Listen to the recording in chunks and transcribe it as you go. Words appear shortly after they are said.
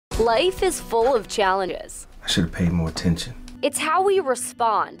Life is full of challenges. I should have paid more attention. It's how we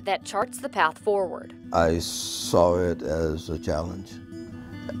respond that charts the path forward. I saw it as a challenge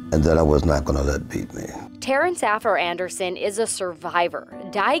and that I was not going to let beat me. Terrence Affer Anderson is a survivor,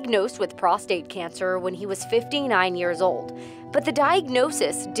 diagnosed with prostate cancer when he was 59 years old. But the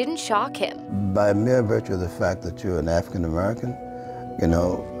diagnosis didn't shock him. By mere virtue of the fact that you're an African American,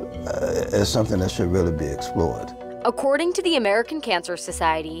 it's something that should really be explored. According to the American Cancer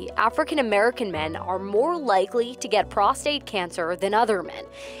Society, African American men are more likely to get prostate cancer than other men.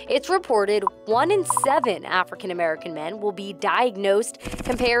 It's reported 1 in 7 African American men will be diagnosed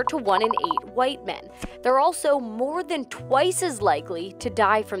compared to 1 in 8 white men. They're also more than twice as likely to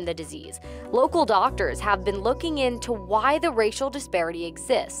die from the disease. Local doctors have been looking into why the racial disparity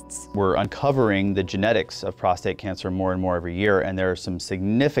exists. We're uncovering the genetics of prostate cancer more and more every year, and there are some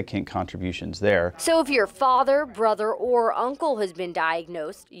significant contributions there. So if your father, brother, or uncle has been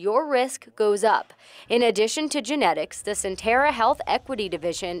diagnosed, your risk goes up. In addition to genetics, the Centera Health Equity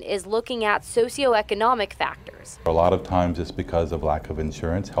Division is looking at socioeconomic factors. A lot of times it's because of lack of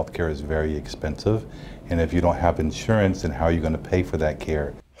insurance. Healthcare is very expensive, and if you don't have insurance, then how are you going to pay for that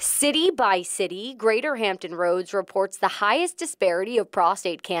care? City by city, Greater Hampton Roads reports the highest disparity of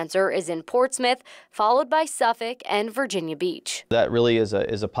prostate cancer is in Portsmouth, followed by Suffolk and Virginia Beach. That really is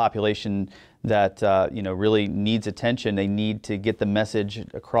a population that really needs attention. They need to get the message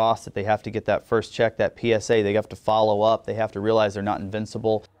across that they have to get that first check, that PSA. They have to follow up. They have to realize they're not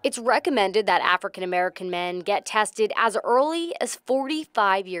invincible. It's recommended that African American men get tested as early as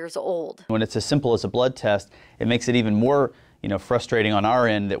 45 years old. When it's as simple as a blood test, it makes it even more frustrating on our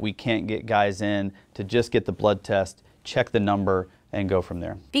end that we can't get guys in to just get the blood test, check the number, and go from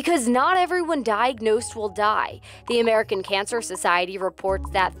there. Because not everyone diagnosed will die. The American Cancer Society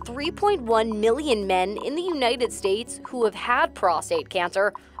reports that 3.1 million men in the United States who have had prostate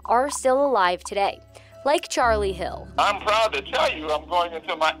cancer are still alive today, like Charlie Hill. I'm proud to tell you I'm going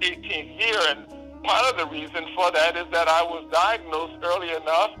into my 18th year, and part of the reason for that is that I was diagnosed early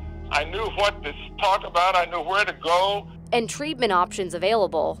enough. I knew what to talk about, I knew where to go. And treatment options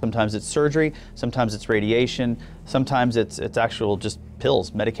available. Sometimes it's surgery, sometimes it's radiation, sometimes it's actual just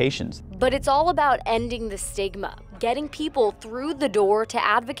pills, medications. But it's all about ending the stigma, getting people through the door to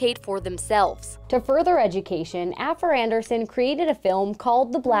advocate for themselves. To further education, Affer Anderson created a film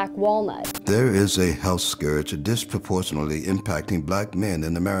called The Black Walnut. There is a health scourge disproportionately impacting black men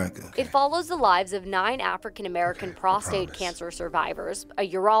in America. It follows the lives of 9 African American prostate cancer survivors, a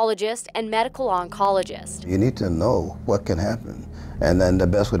urologist, and medical oncologist. You need to know what can happen. And then the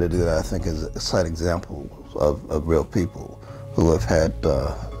best way to do that, I think, is cite examples of real people who have had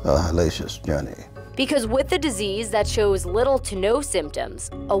a hellacious journey. Because with the disease that shows little to no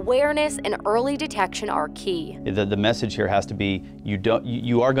symptoms, awareness and early detection are key. The message here has to be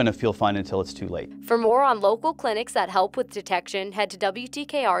you are going to feel fine until it's too late. For more on local clinics that help with detection, head to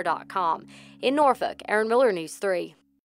WTKR.com. In Norfolk, Aaron Miller, News 3.